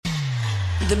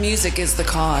The music is the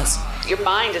cause. Your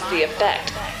mind is the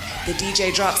effect. The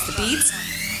DJ drops the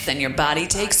beats, then your body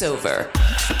takes over.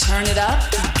 Turn it up,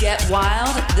 get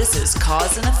wild. This is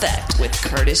Cause and Effect with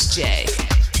Curtis J.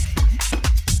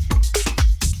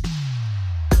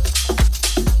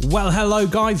 Well, hello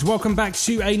guys, welcome back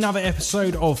to another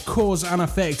episode of Cause and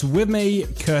Effect with me,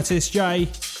 Curtis J.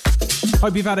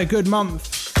 Hope you've had a good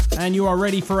month and you are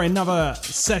ready for another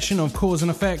session of Cause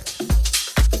and Effect.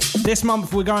 This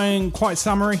month we're going quite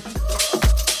summery.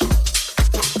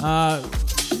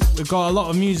 We've got a lot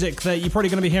of music that you're probably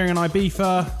going to be hearing in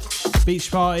Ibiza,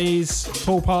 beach parties,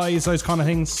 pool parties, those kind of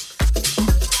things.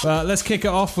 But let's kick it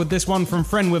off with this one from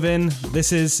Friend Within.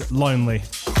 This is Lonely.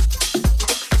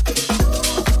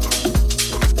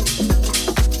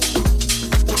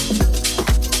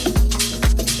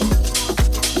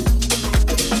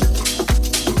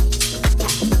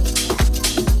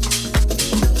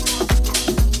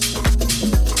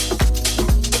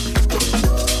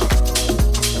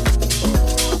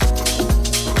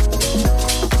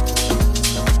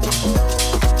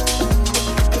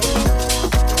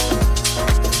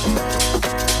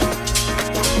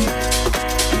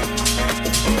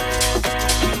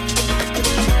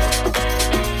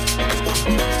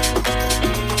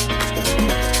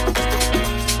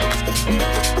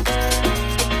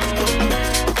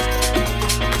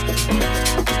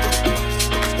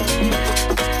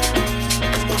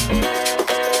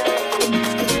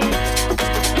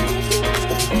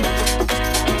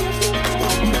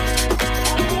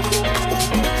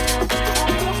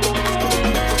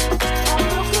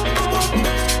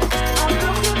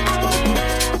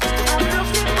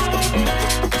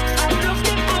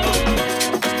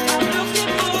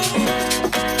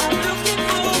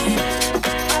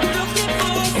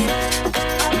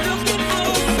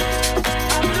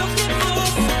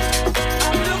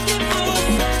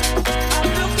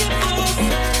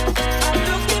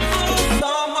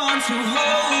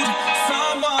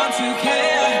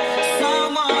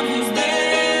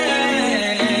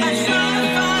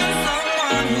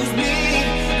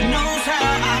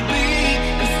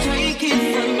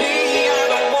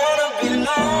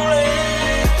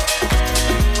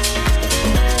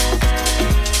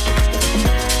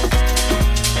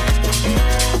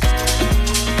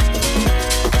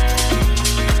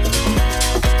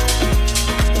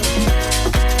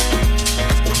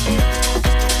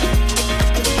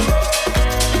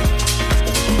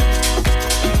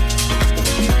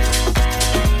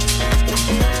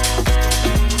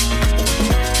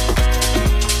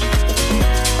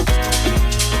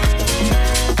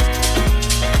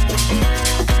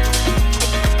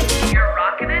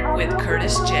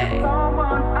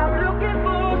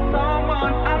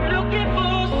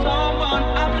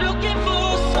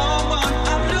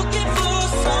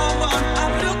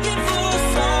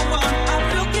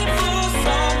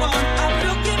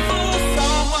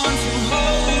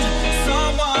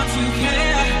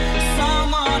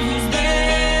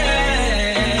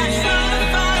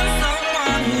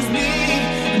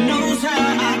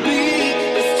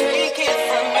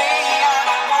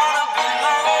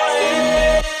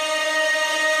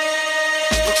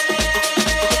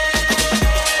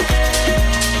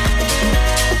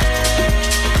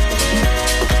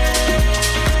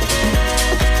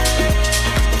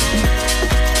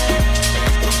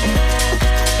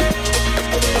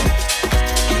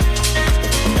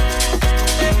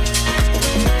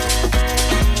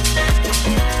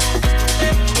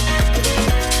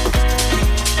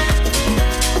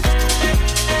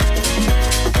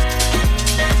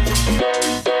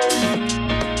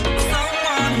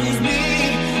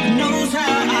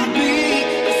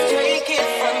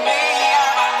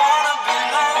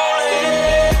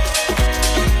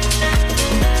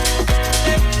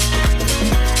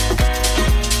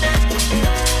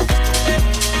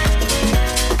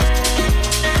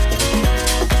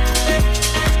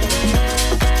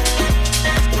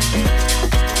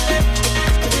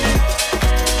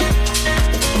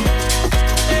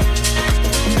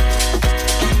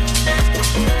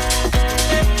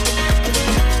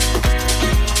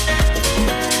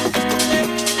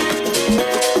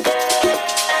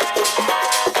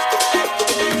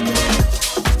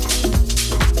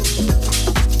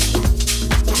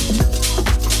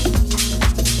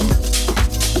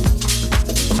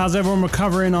 How's everyone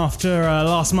recovering after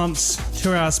last month's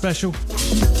 2-hour special,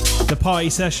 the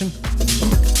party session?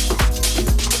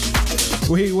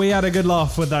 We had a good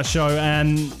laugh with that show,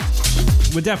 and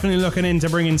we're definitely looking into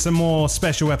bringing some more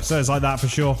special episodes like that for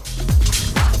sure.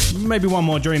 Maybe one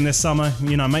more during this summer,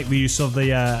 you know, make the use of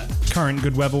the current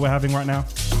good weather we're having right now.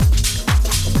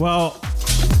 Well,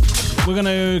 We're going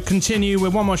to continue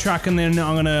with one more track and then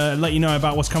I'm going to let you know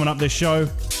about what's coming up this show.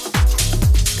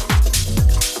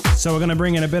 So we're going to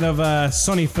bring in a bit of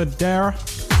Sonny Fodera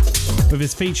with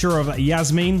his feature of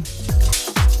Yasmin.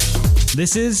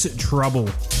 This is Trouble.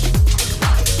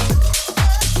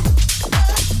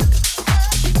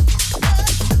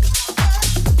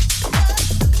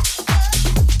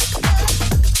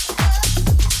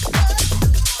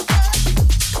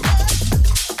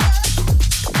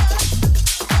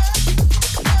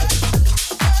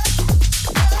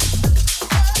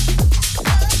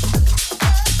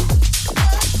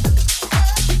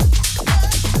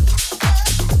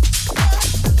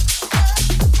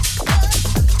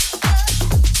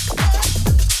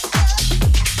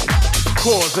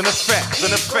 Cause and effect,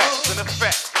 and effect, and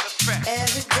effect, and effect.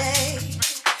 Every day,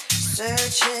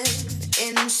 searching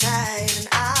inside and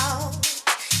out,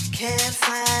 can't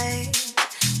find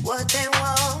what they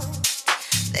want.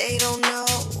 They don't know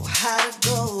how to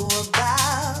go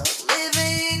about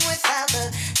living without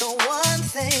the one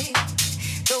thing,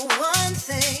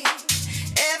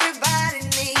 everybody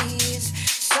needs.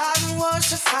 Certain words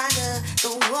to find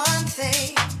the one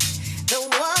thing.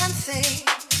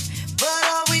 But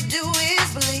all we do is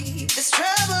believe there's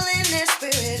trouble in their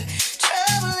spirit,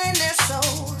 trouble in their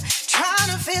soul, trying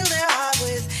to fill their heart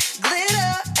with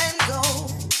glitter and gold.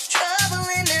 Trouble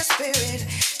in their spirit,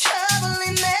 trouble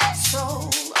in their soul.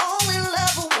 Only love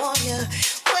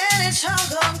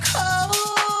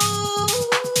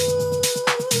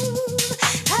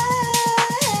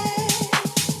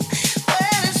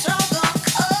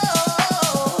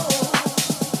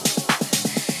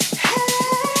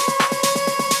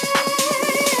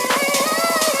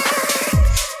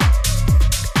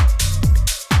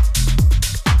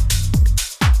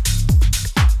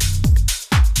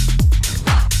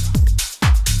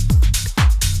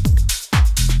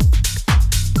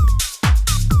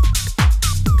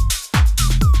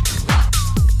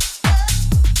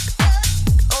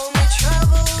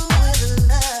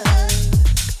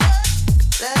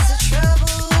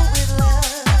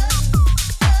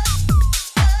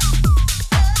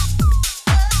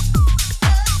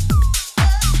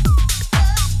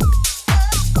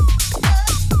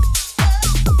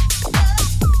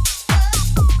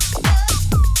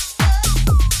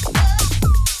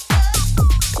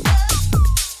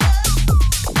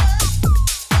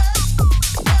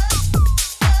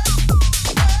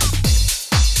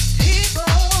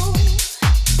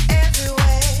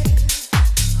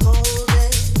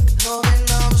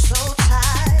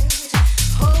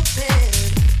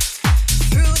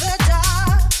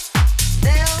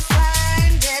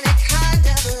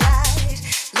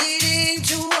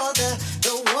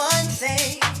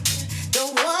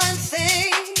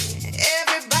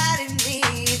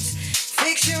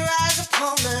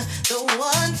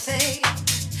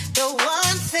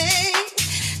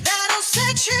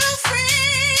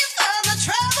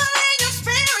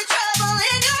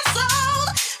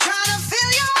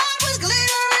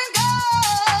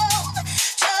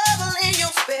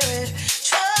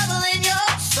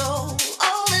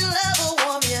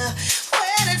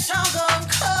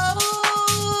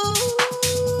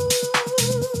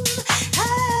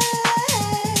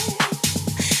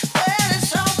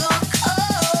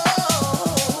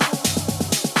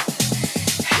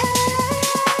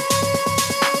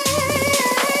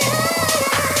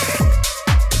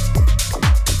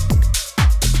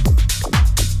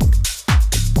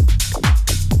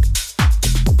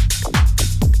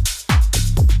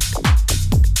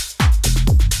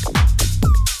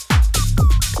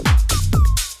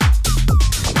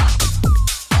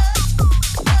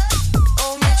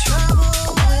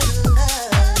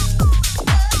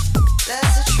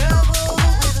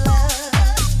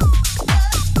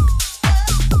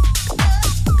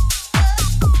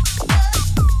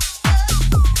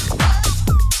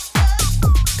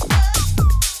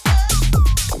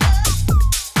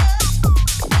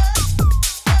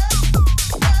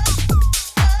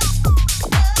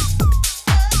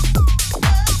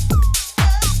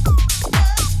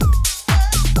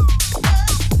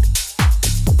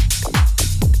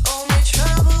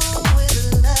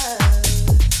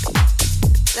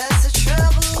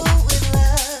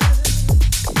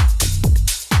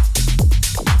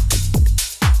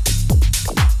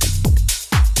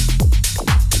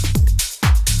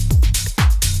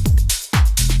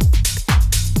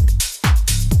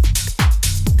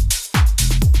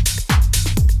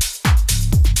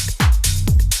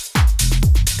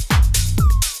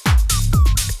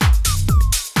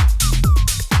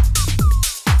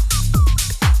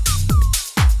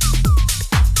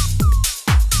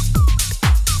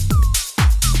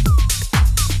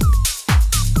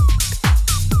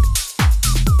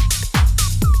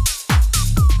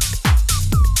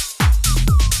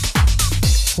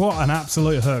What an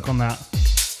absolute hook on that.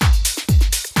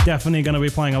 Definitely going to be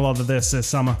playing a lot of this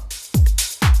summer.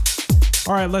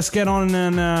 All right, let's get on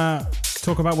and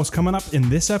talk about what's coming up in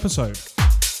this episode.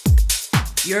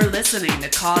 You're listening to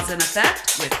Cause and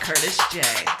Effect with Curtis J.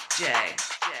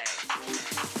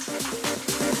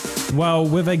 Well,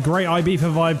 with a great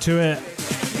Ibiza vibe to it.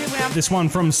 This one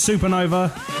from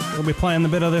Supernova. We'll be playing a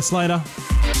bit of this later.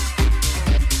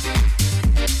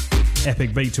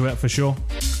 Epic beat to it for sure.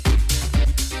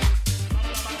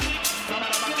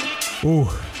 Ooh.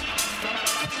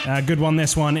 Good one,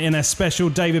 this one. In a special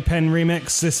David Penn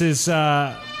remix. This is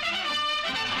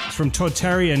it's from Todd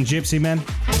Terry and Gypsy Men.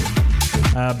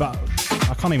 But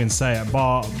I can't even say it.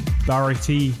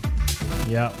 Barity.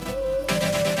 Yep.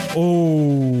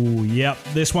 Oh, yep.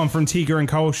 This one from Tiga and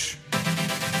Kolsch.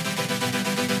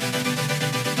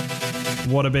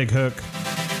 What a big hook.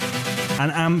 An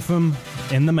anthem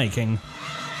in the making.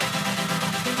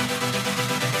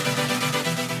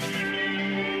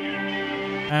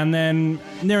 And then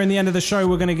nearing the end of the show,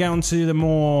 we're going to get onto the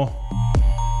more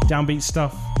downbeat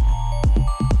stuff.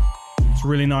 It's a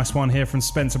really nice one here from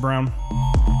Spencer Brown.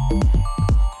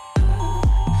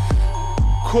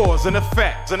 Cause and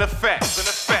effect.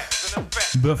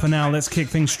 But for now, let's kick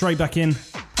things straight back in.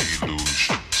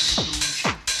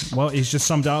 Well, he's just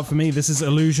summed it up for me. This is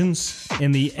Illusions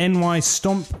in the NY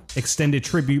Stomp extended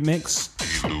tribute mix.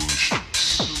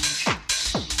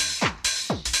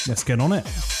 Let's get on it.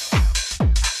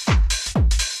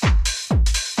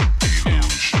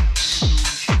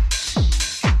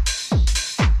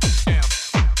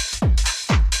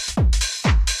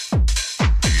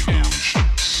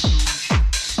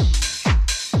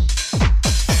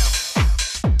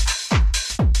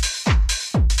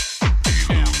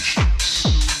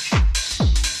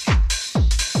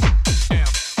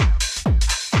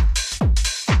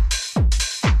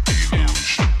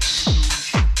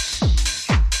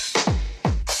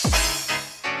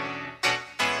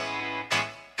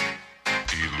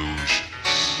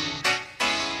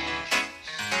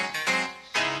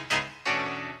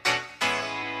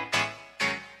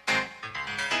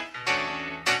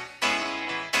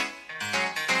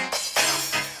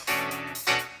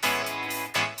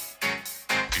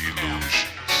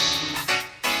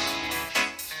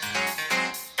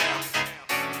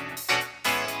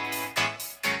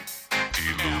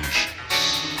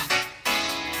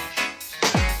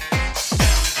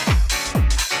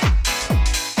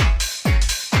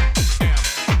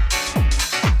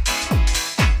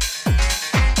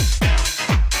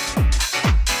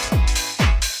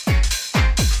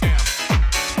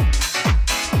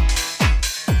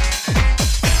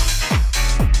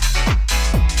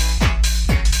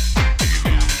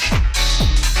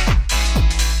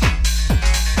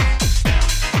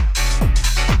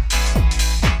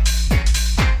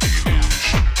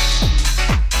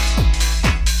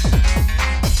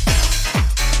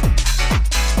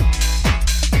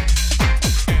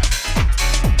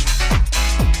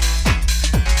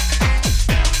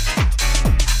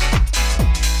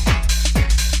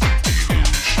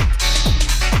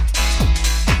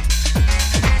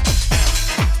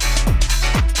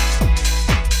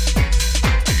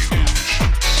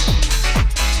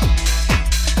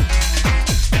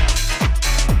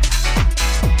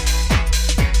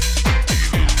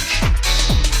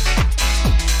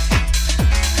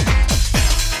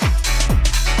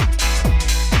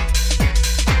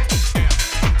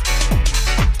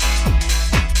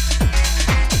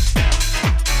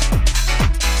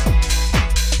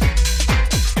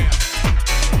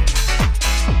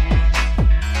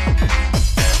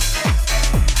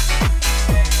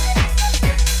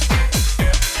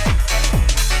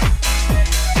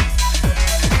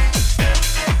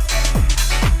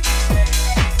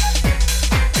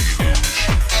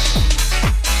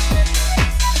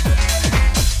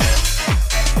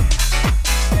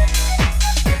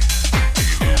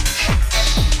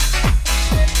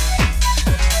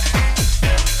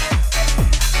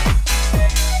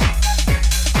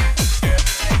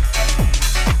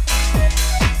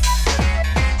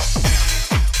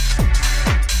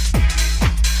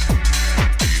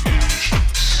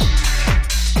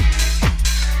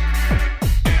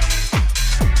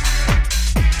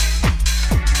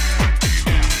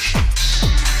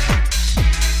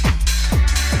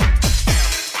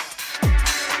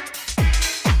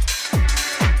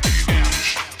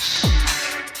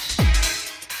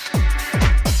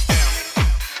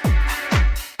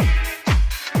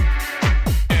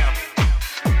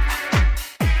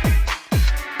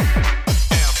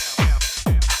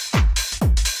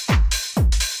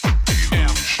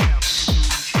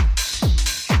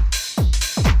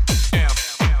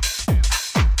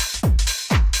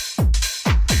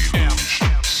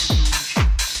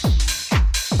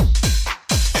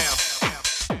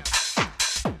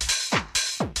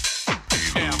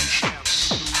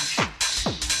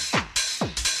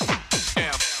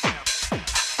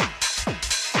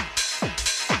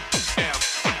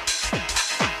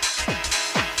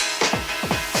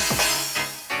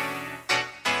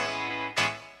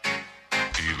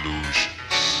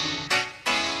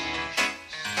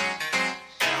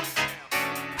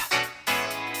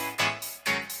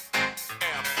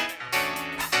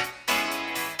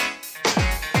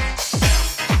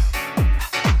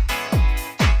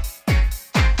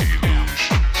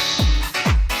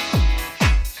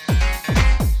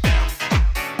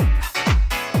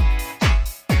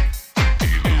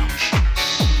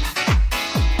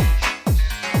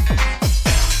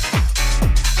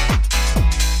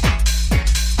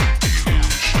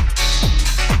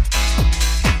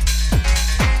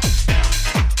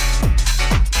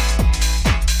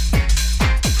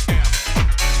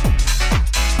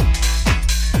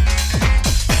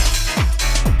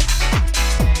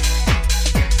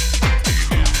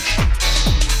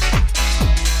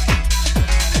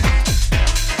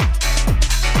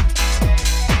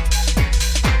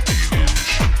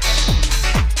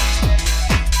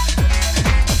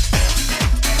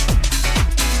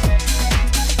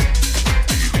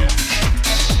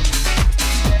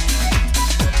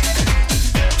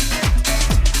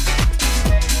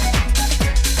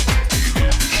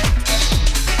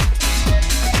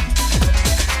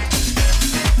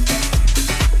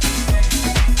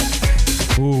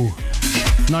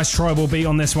 nice tribal beat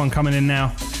on this one coming in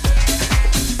now.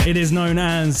 It is known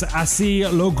as Así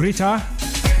Lo Grita,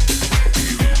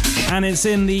 and it's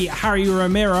in the Harry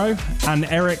Romero and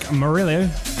Eric Murillo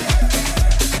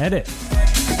edit.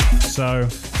 So,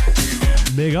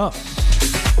 big up.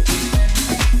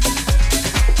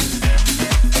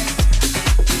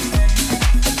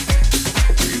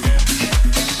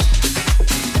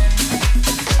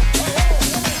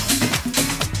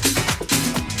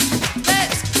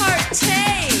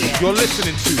 You're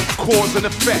listening to Cause and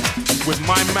Effect with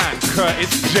my man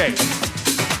Curtis J.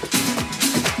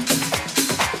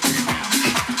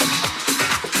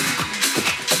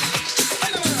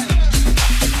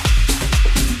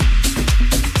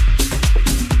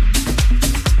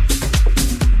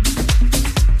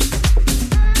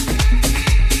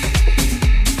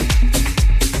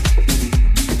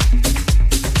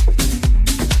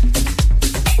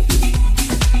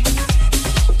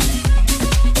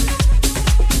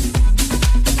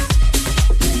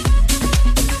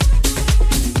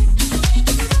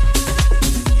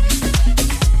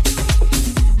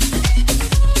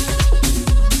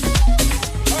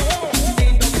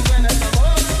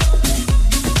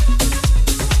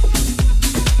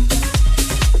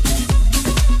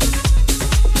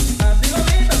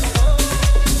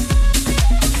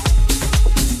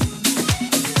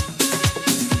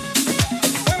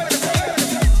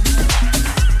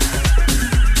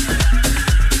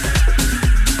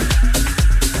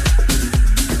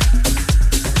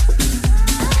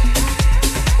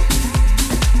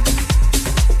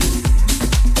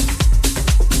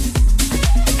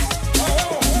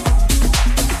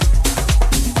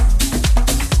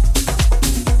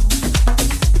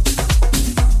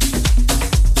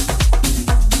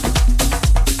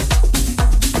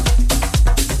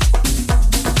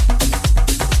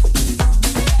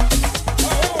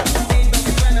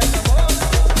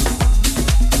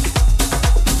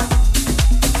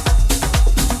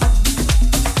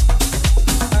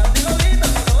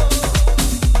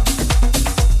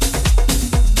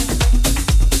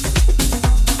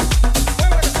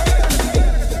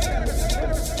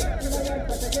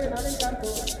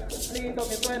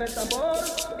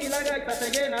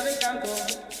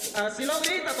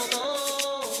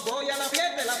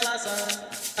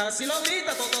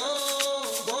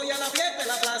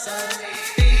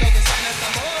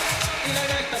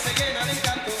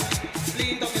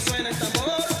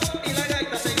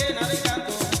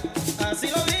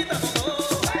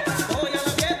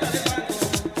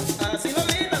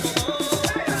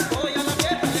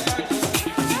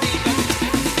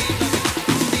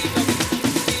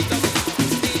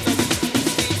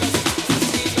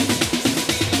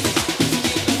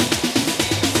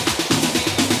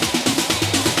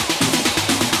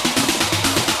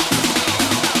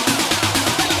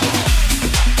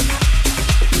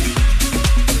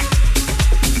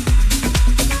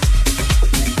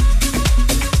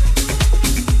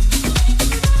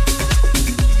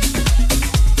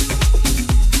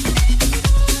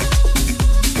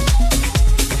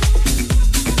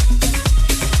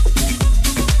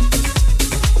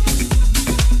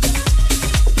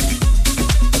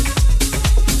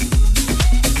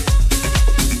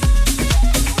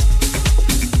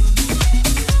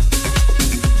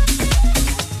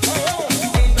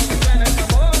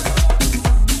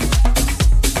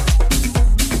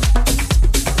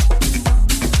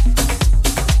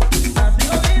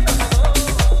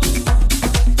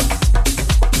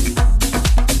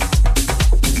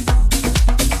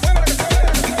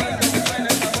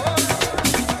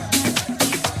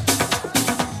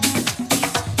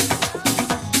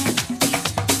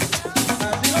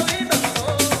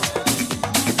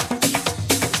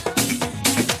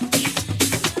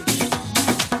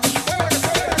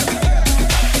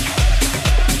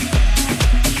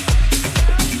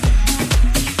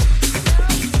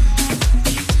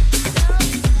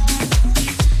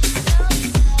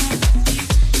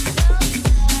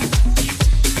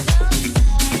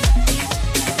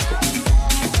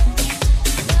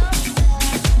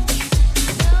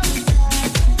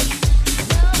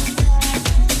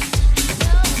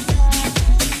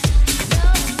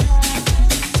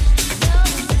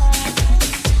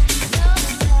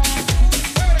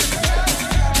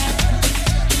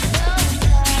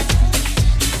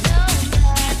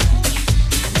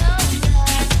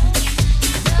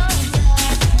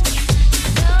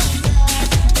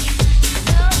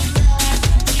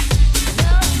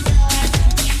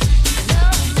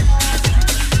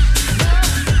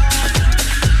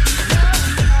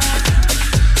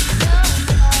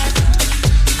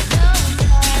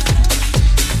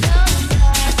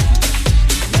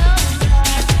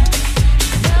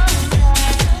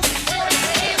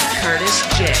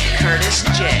 Curtis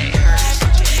J.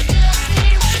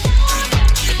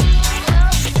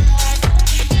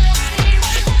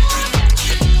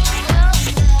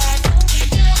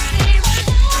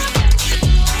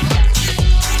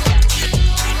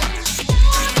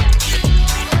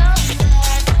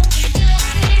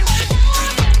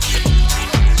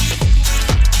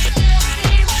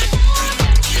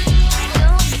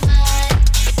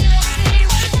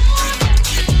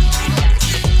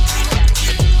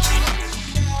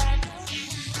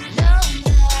 No.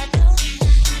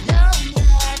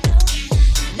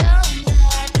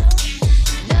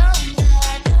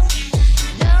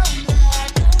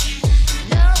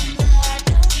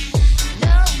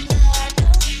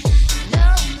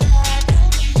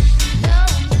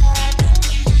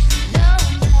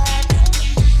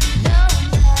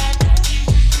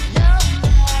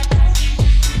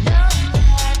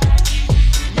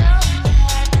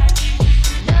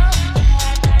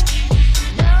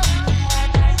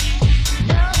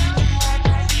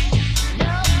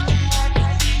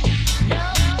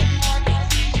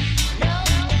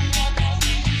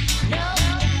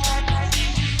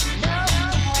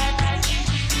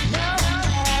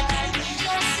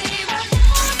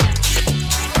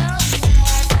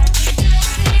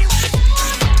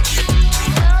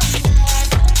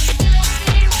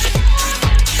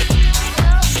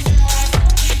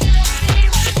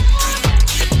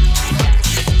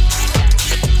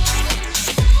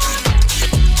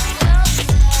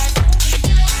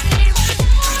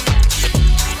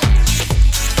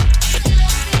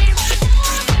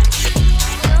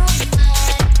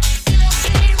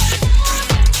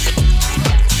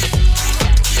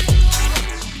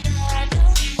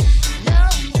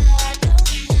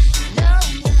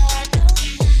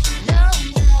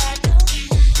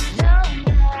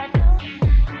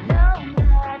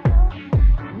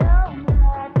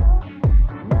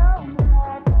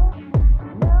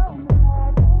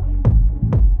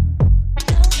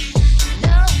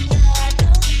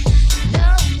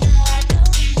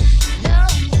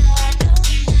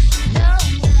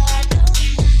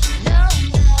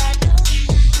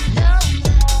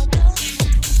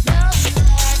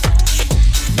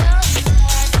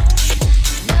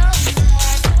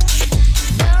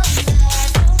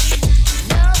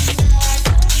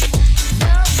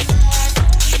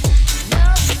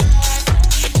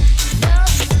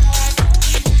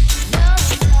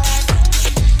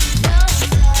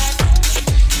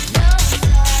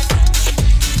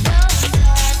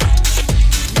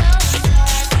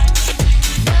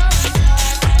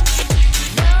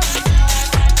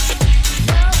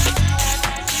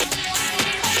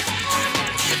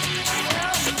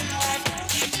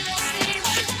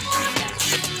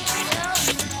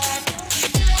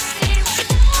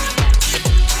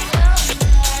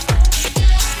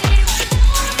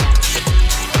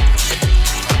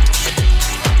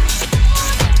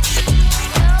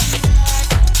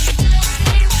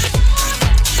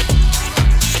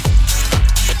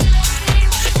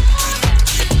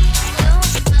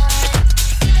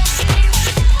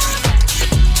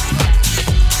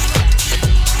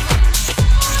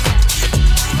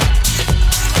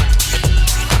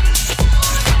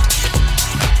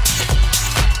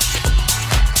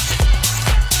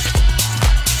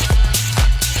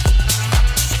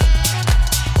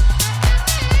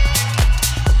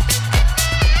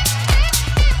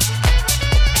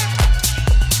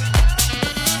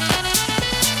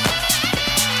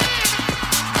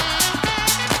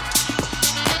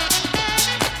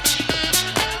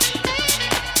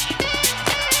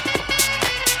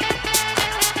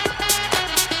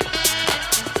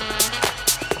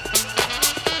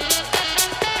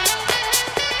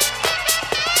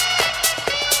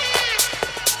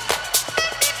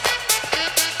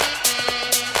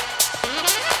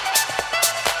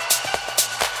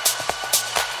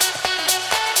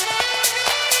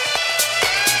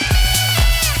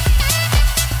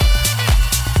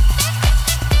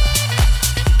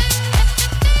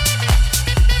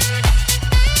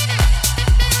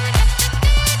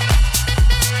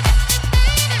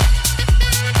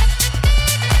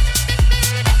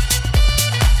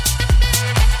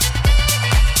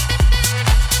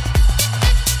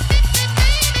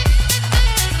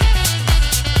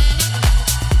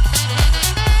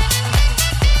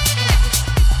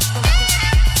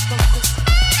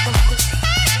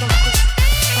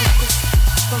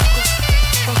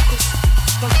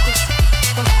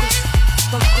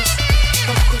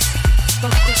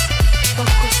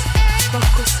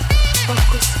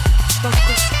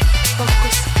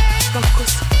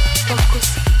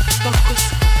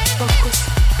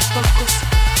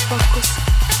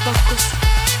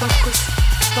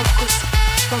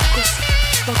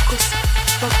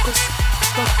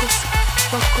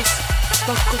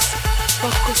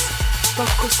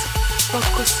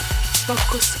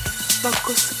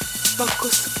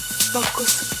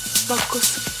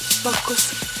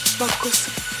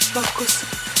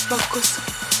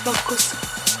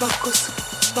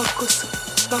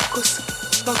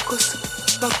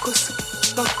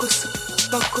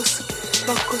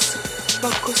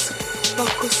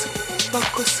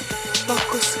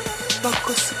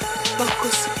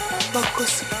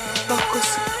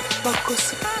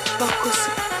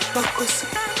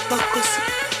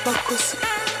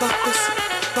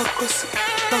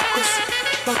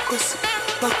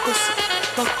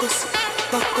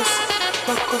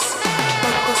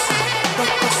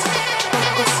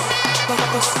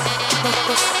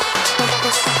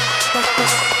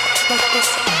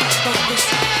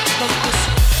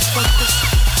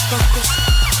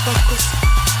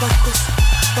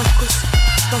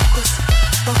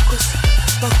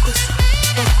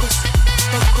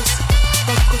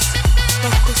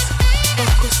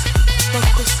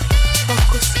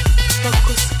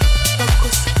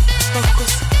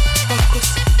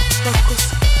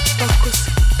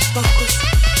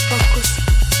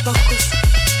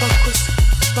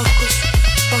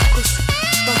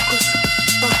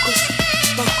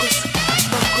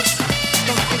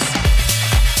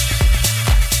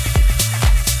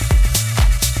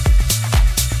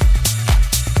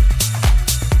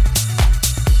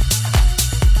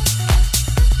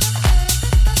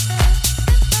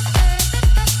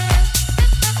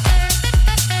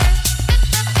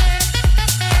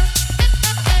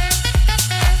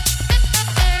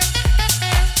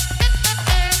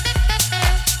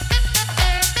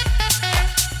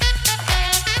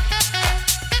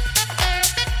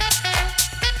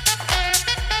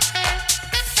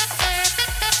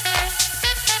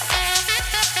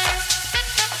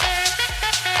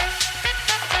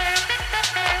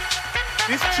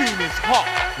 This tune is hot,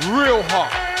 real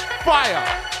hot, fire.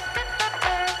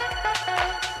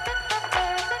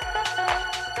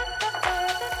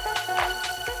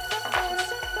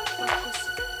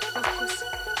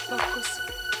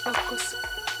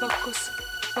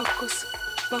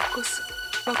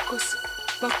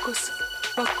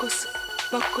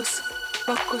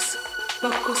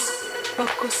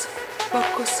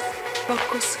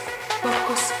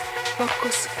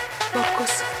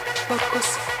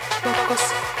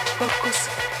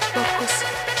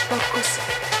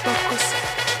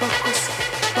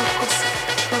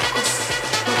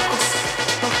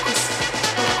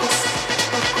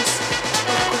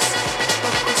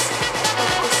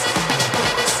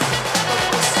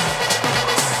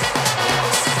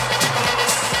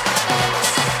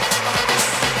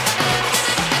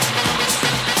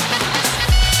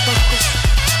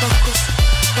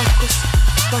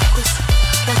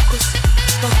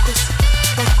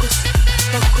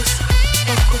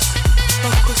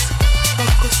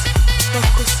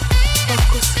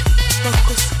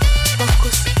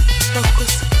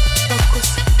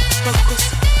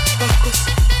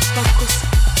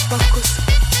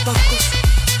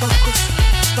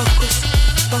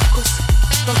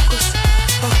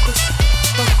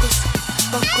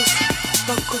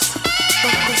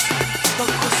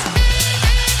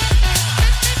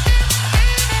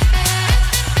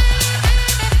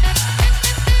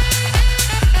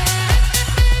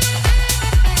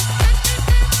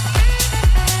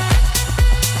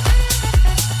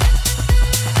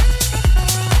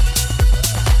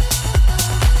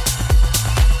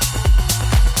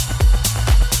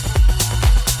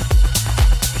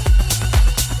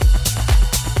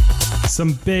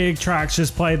 Some big tracks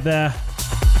just played there.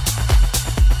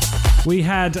 We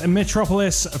had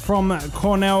Metropolis from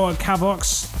Cornel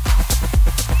Cavox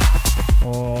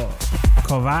or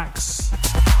Kovacs,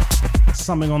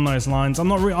 something on those lines. I'm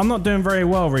not doing very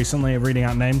well recently at reading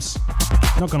out names.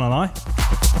 Not gonna lie.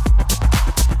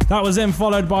 That was then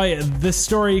followed by The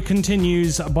Story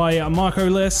Continues by Marco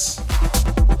Liss,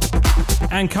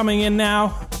 and coming in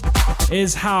now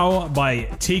is How by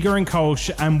Tiger and Kolsch,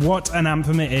 and what an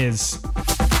anthem it is.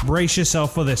 Brace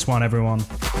yourself for this one, everyone.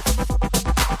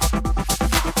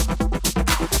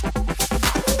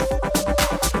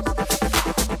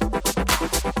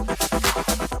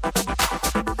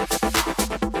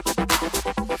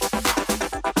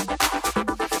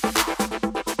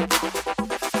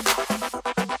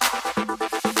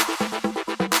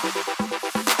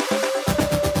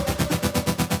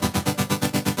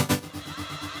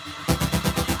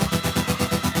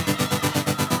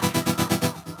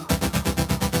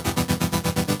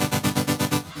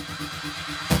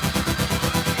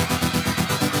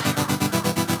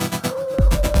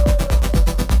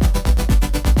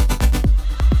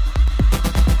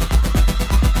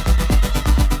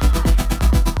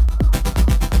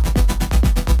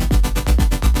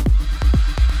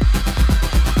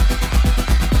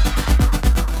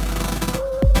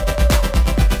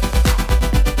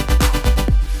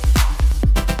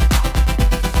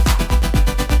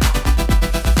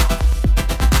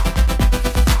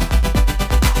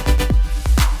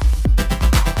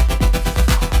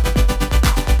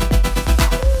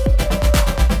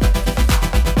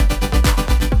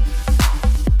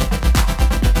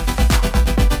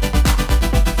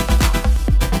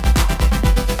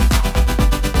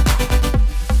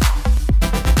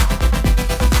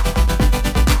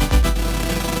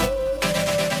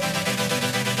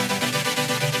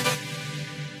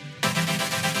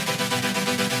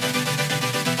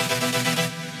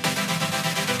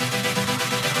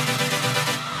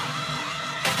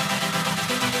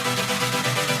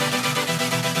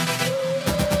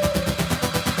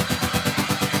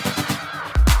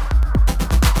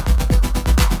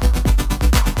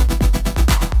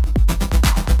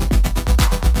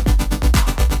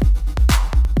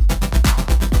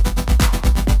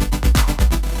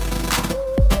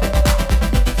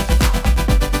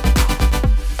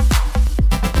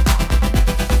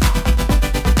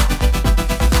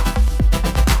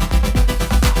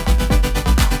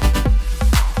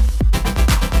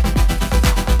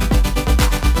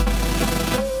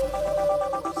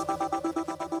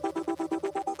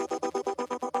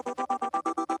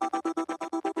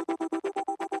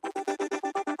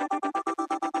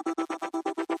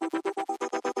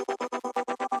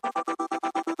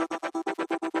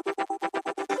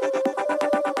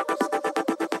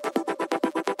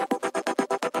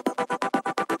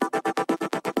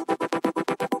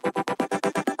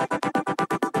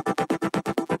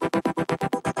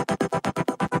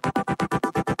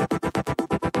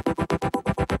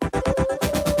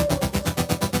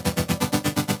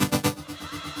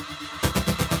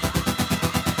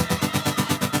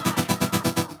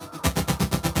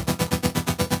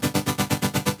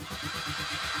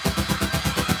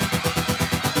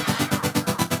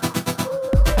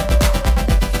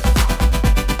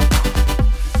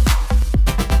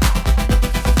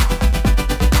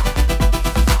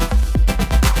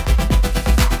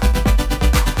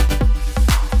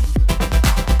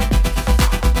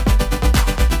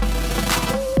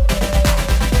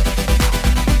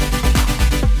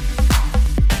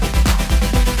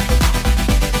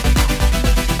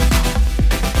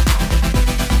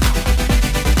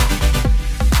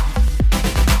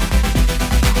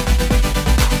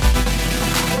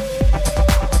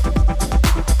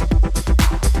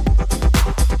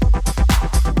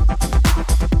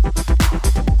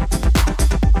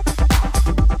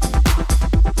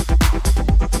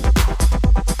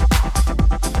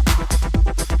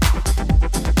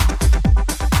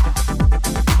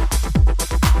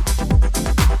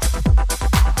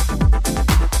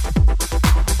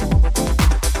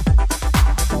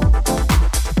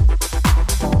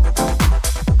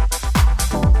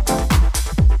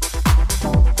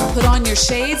 Put on your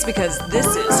shades because this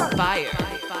is fire.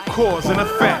 Cause and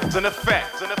effect, and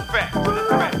effect, and effect, and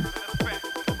effect.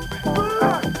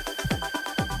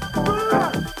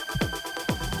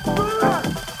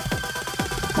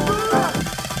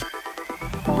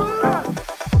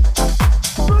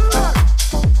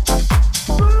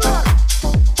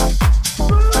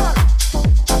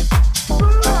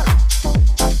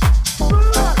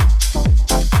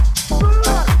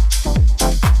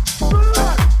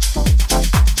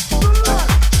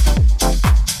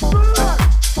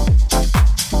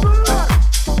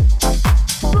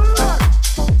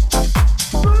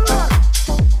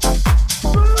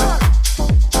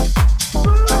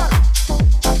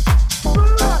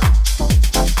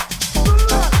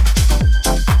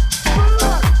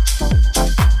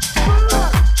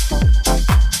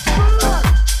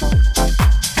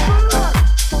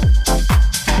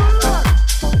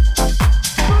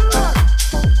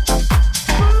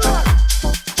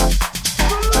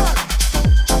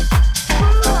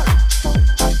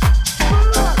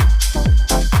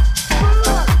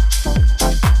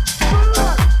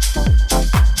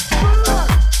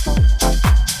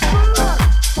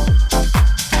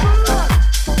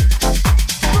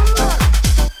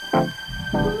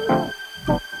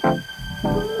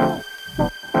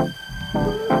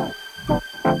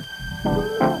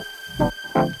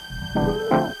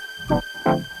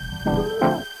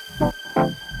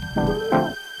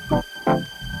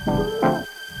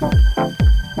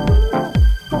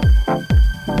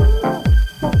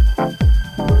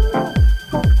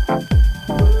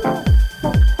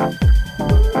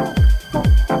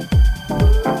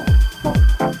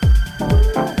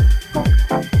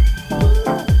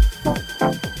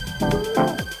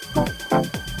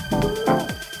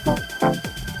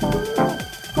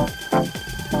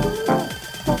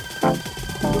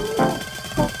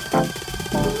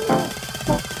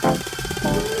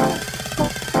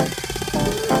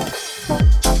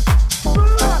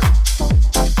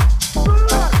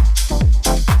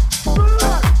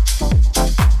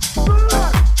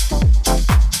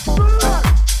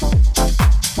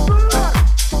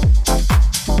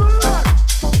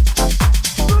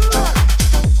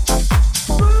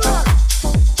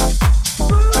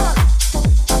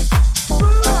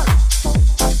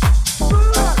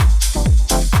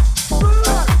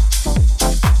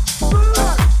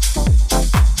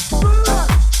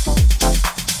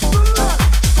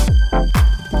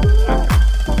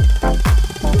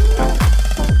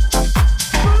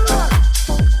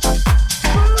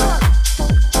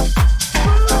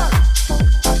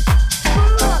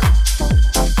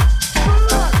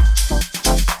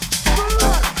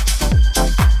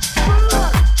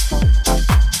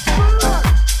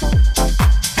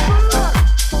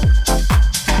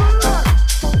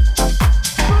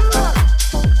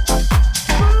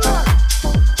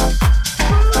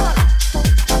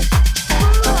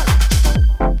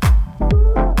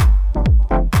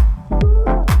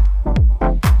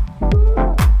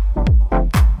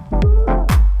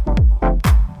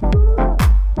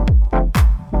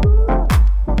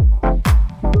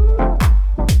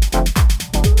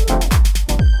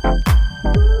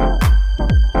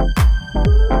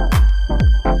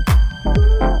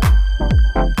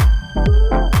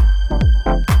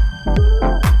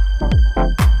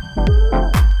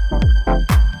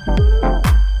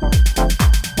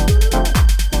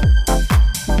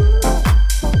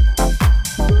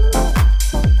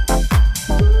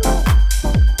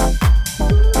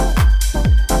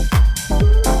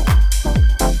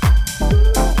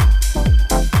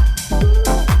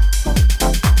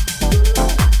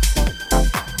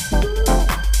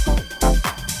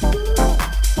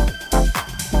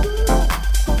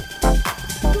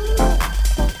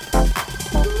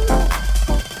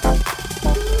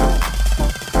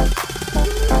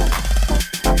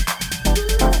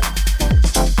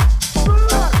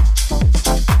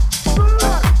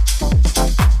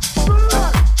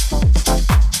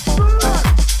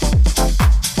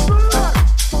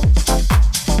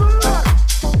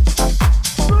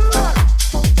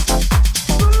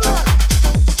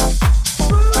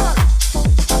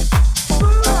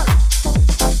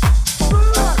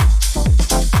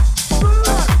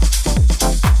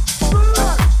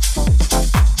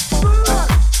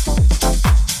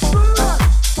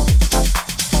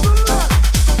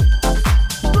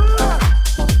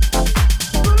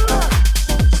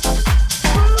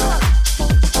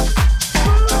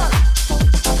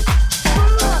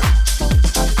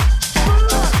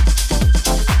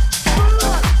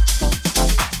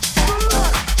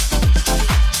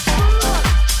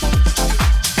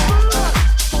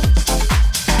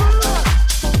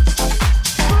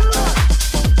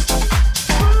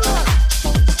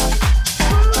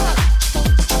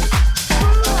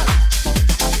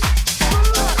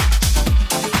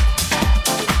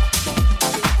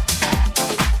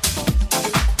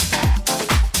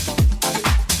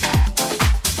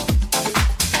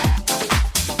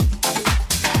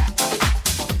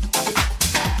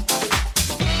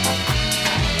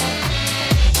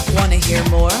 hear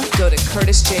more? Go to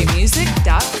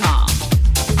CurtisJMusic.com.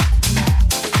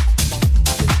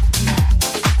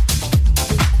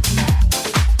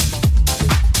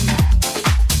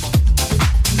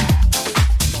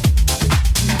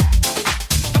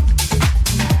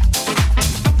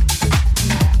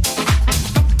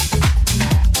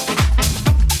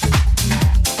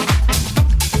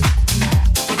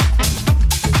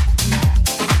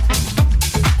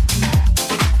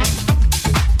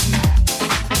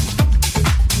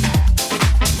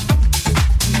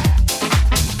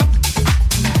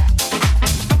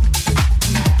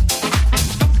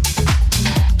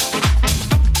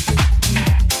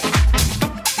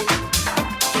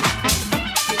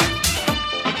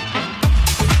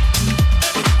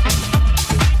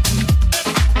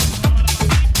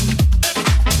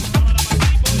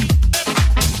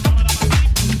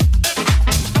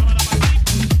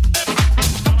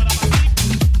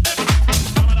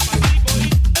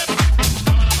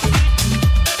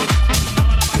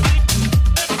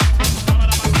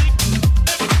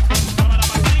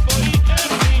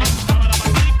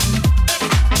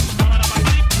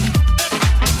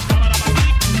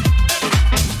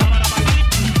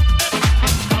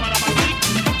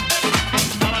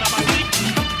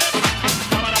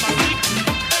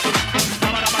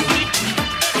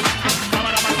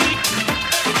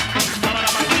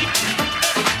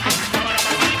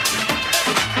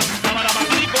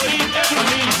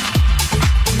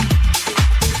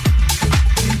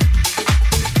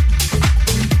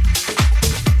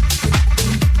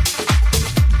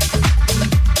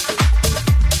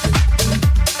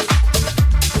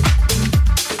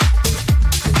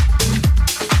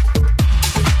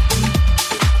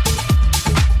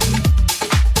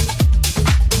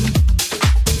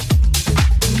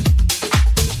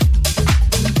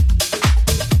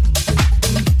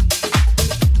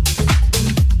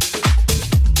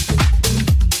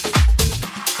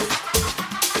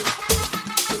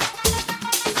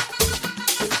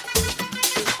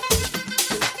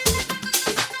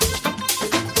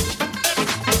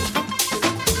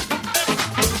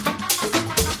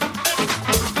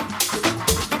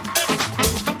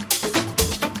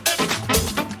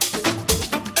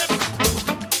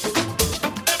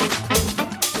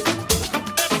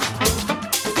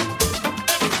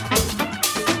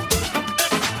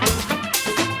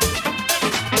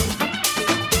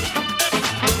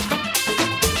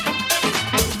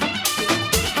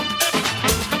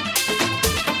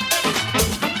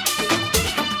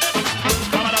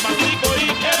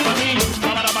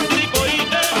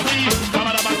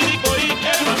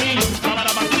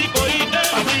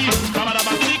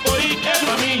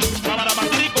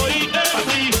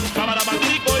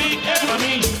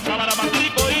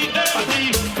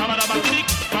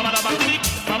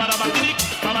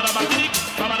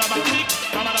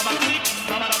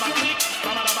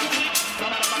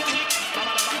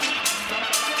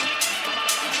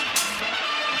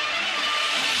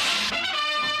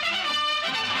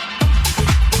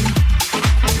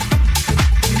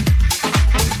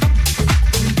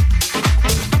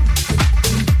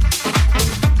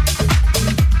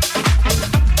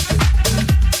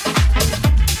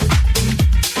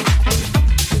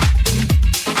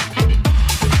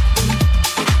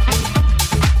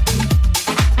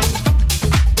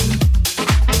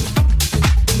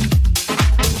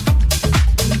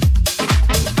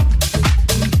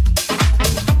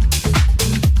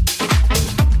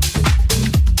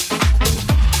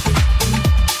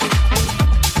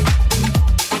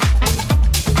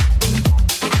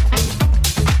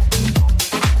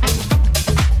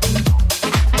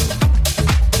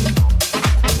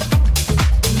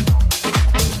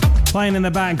 Playing in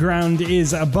the background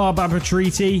is a Barbara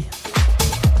Treaty.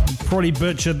 Probably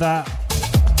butchered that.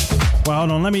 Well,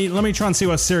 hold on. Let me try and see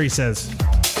what Siri says.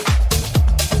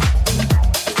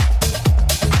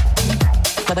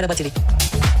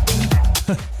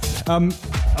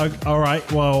 All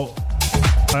right. Well,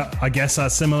 I guess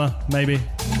that's similar. Maybe.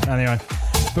 Anyway,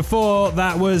 before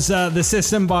that was The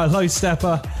System by Low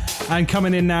Stepper, and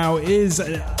coming in now is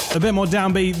a bit more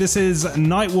downbeat. This is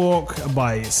Nightwalk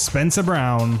by Spencer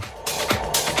Brown.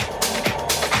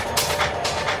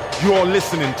 You're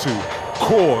listening to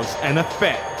Cause and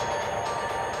Effect.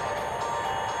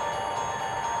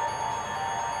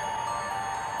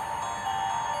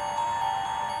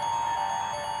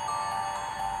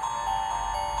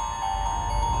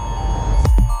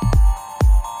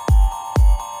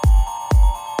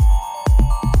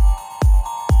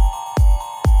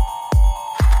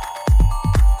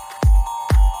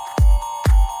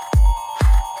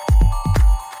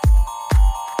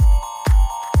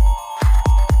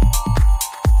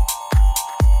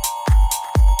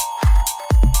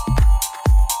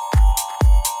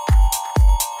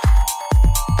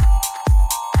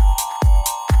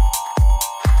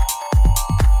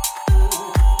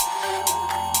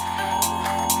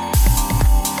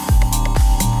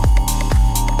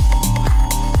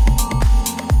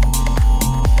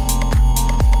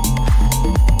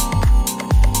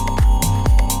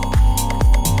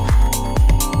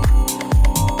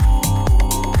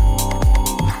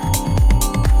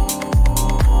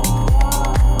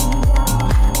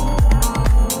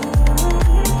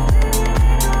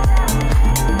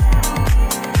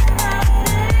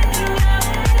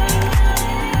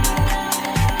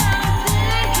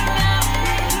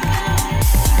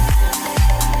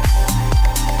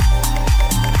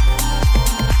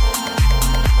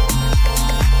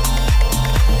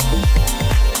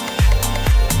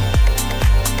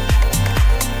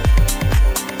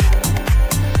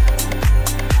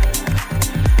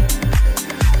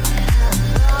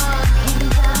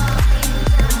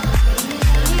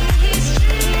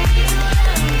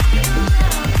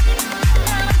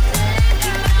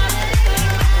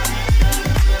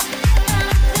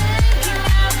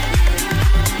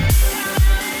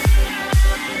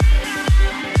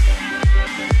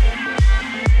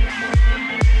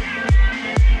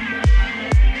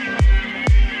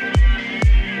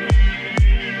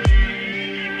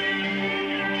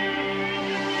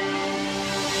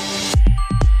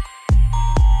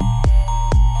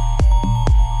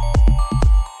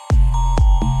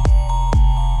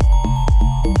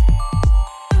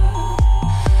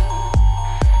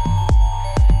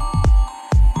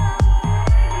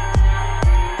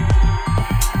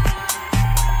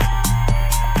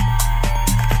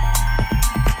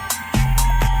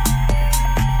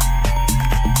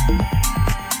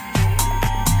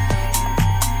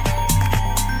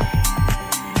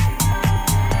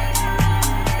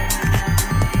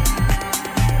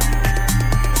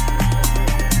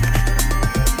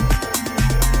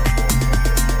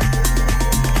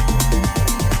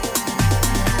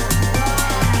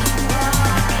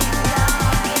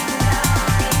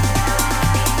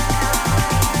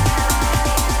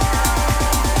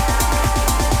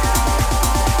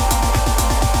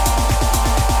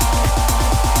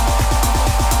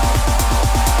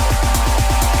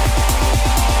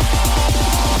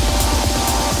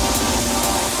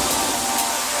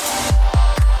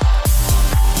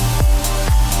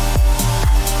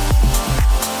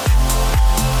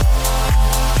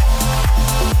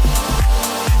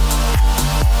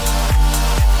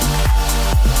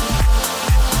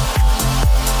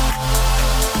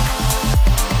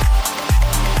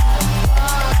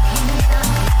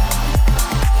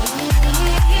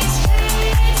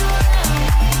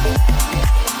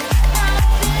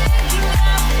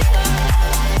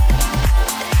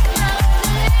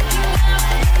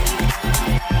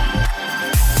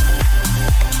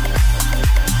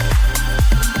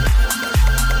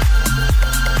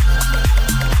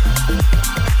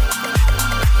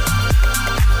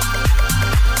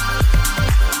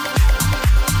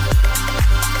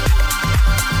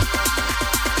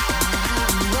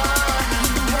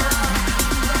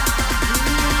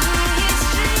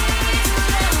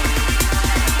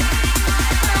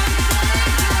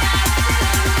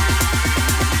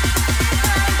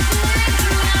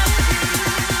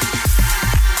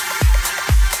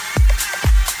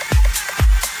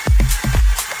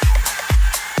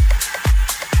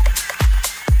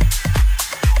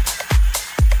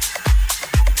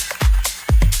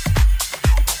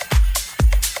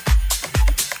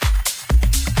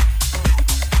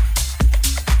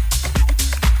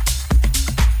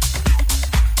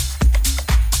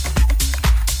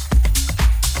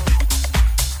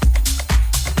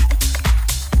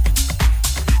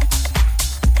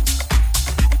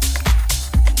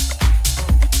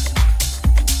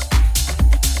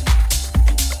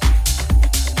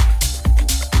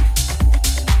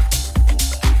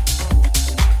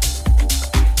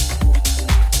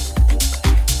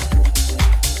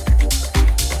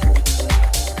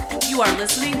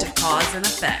 Cause and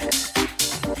Effect.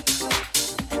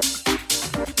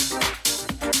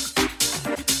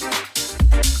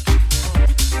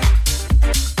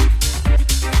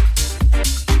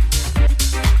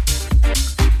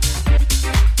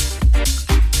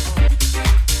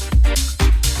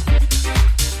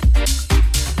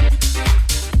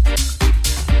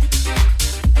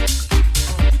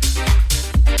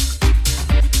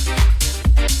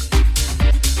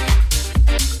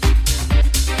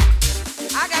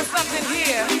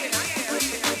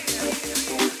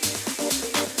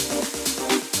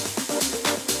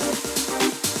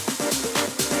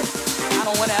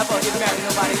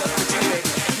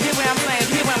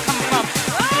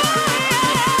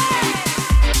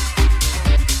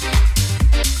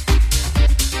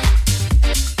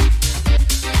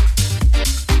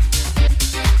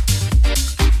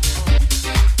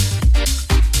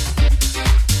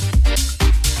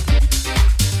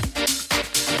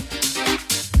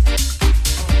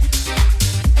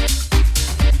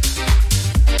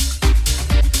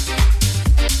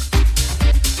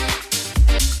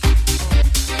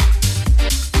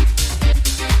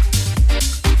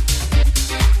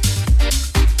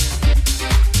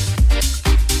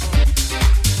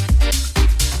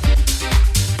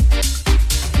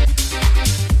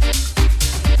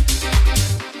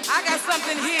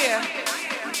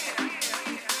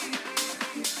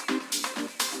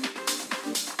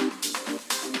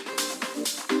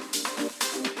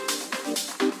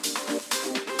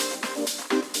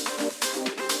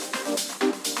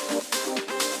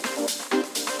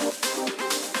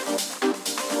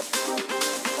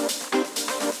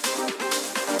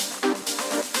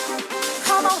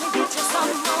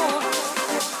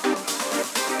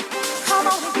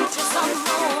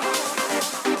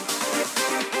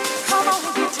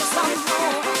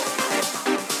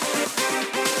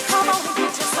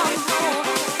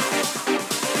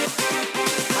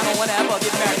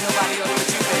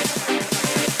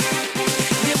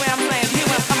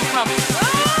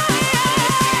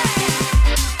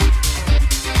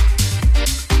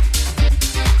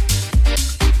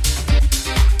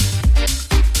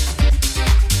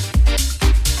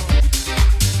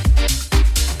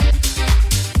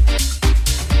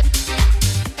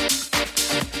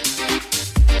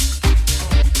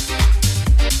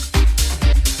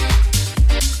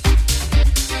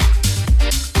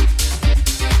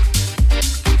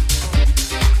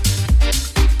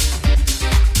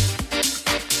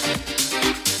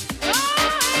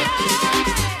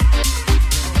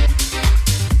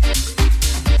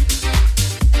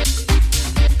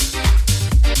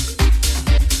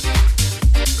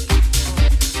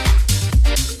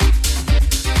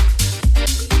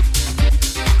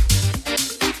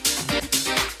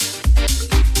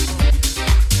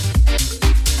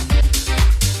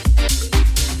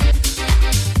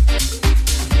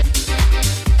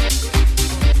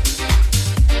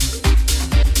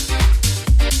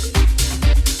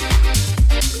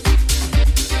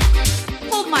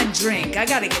 I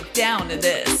gotta get down to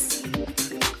this.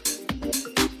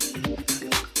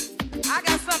 I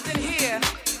got something here.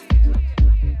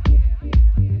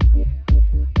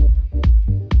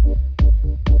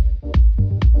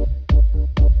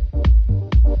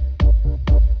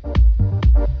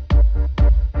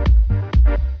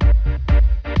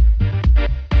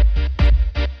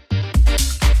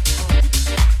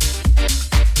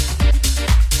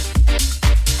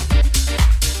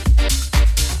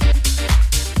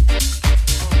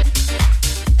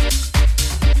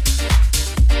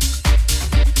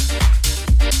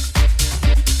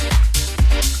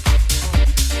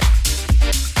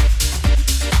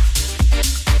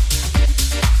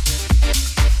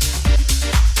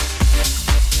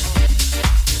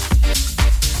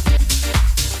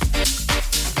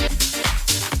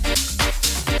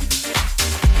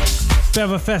 Bit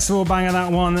of a festival banger,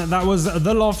 that one. That was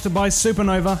The Loft by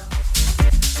Supernova.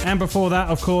 And before that,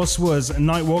 of course, was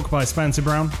Nightwalk by Spencer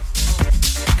Brown.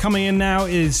 Coming in now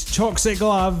is Toxic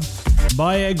Love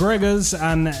by Gregors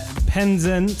and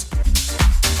Penzent,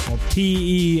 or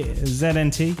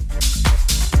P-E-Z-N-T.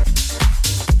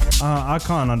 I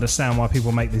can't understand why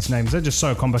people make these names. They're just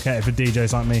so complicated for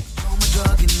DJs like me.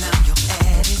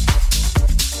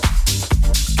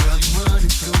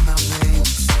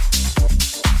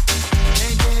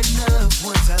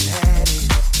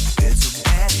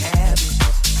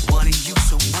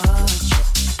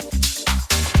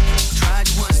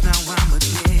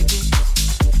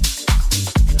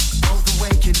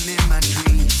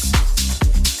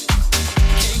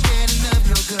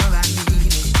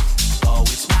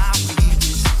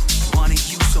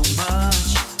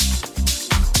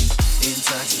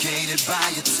 Touch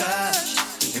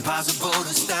Impossible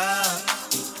to stop.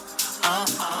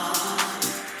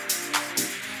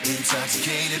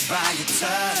 Intoxicated by your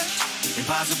touch.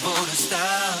 Impossible to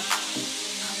stop.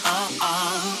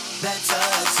 That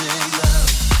toxic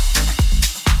love.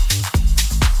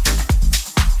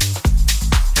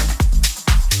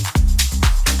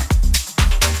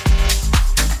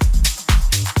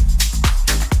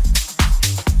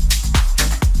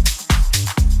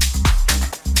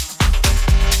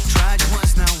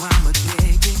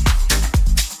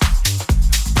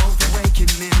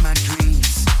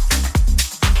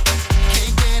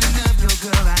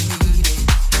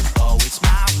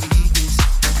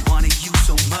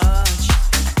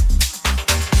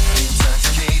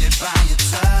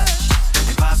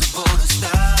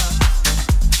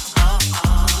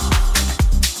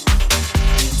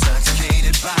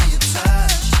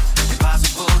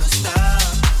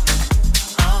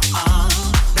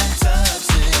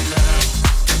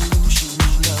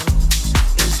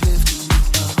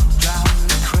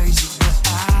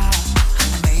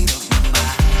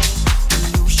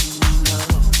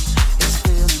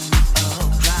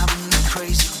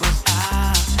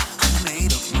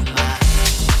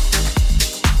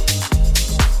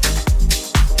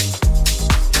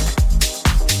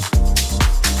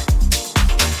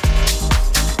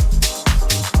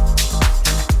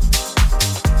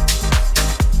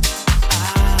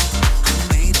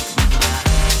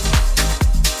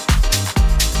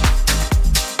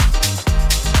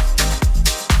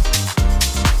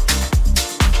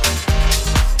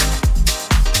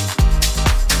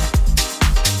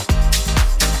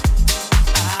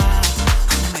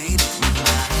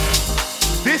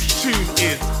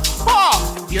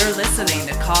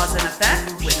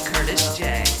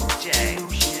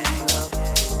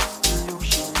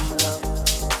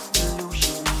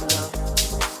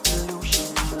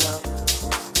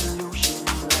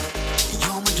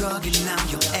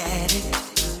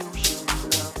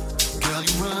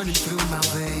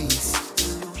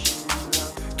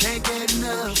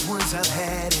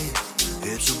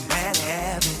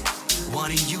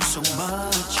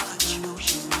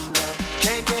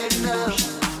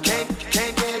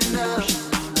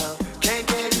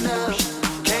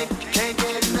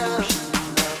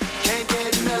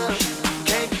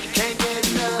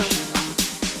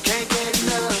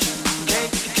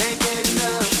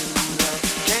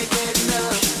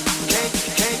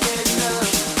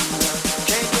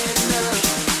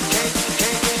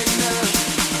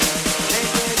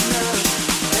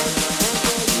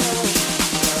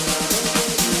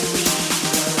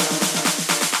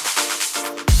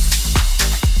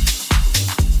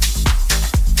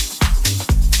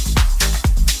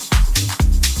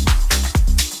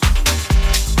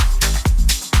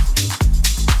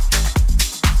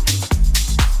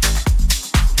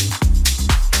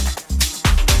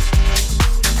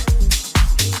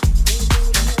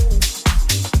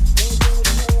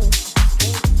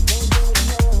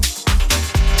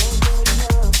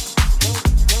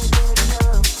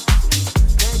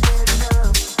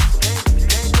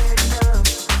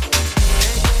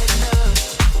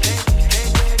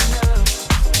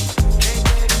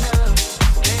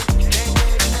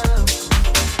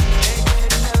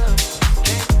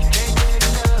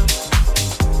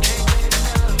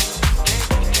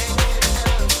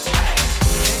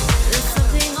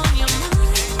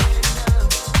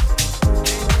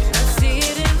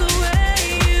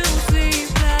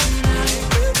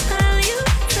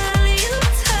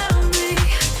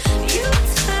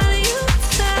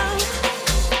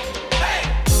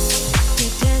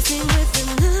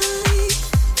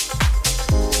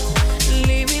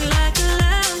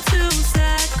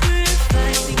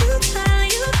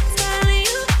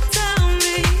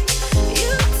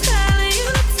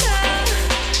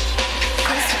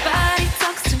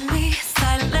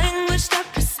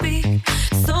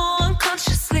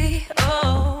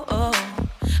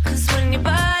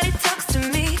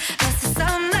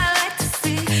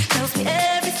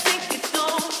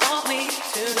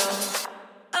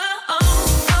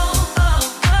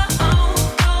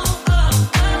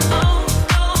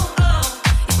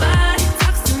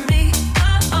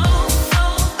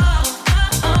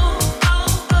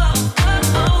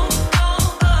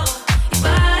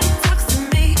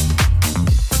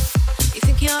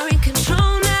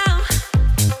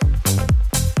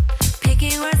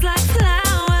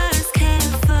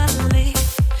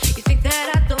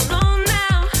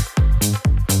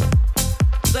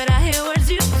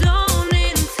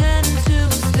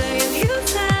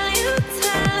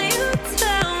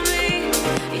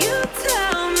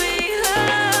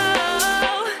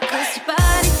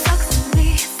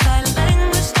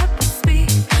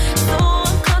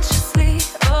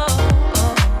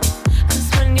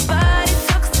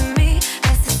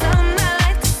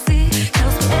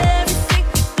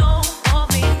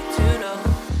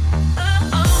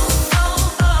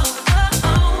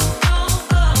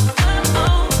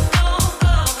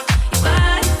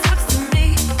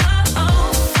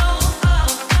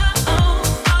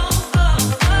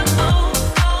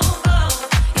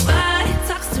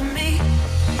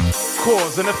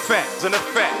 cause and effect, and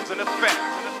effect, and effect,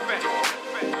 and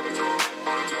effect.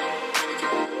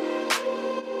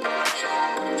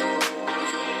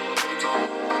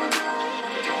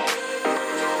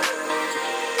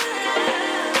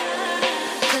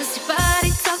 Cause your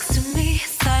body talks to me,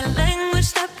 sign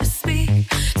language that we speak,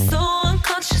 so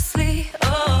unconsciously,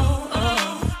 oh,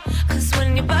 oh. Cause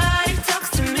when your body talks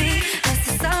to me, that's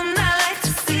the sound I like to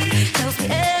see, tells me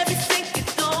everything you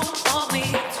don't want me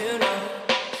to know.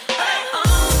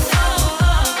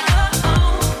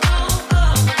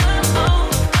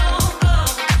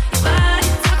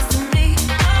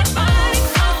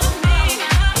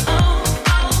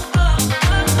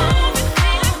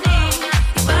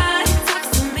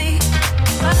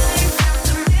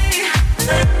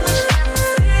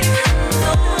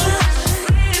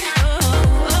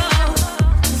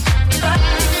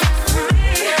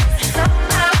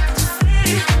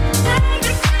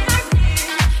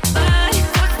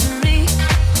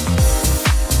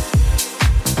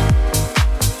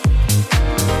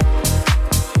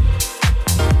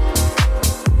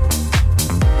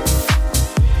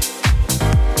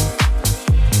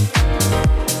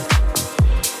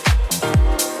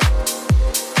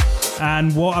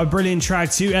 And what a brilliant track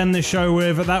to end the show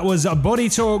with. That was Body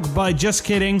Talk by Just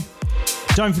Kidding.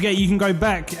 Don't forget, you can go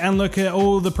back and look at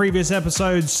all the previous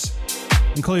episodes,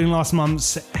 including last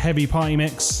month's Heavy Party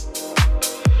Mix.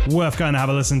 Worth going to have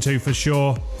a listen to for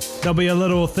sure. There'll be a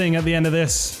little thing at the end of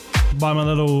this by my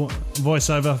little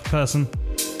voiceover person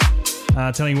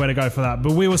telling you where to go for that.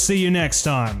 But we will see you next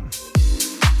time.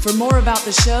 For more about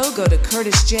the show, go to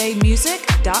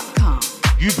curtisjmusic.com.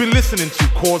 You've been listening to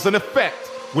Cause and Effect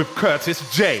with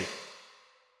Curtis J.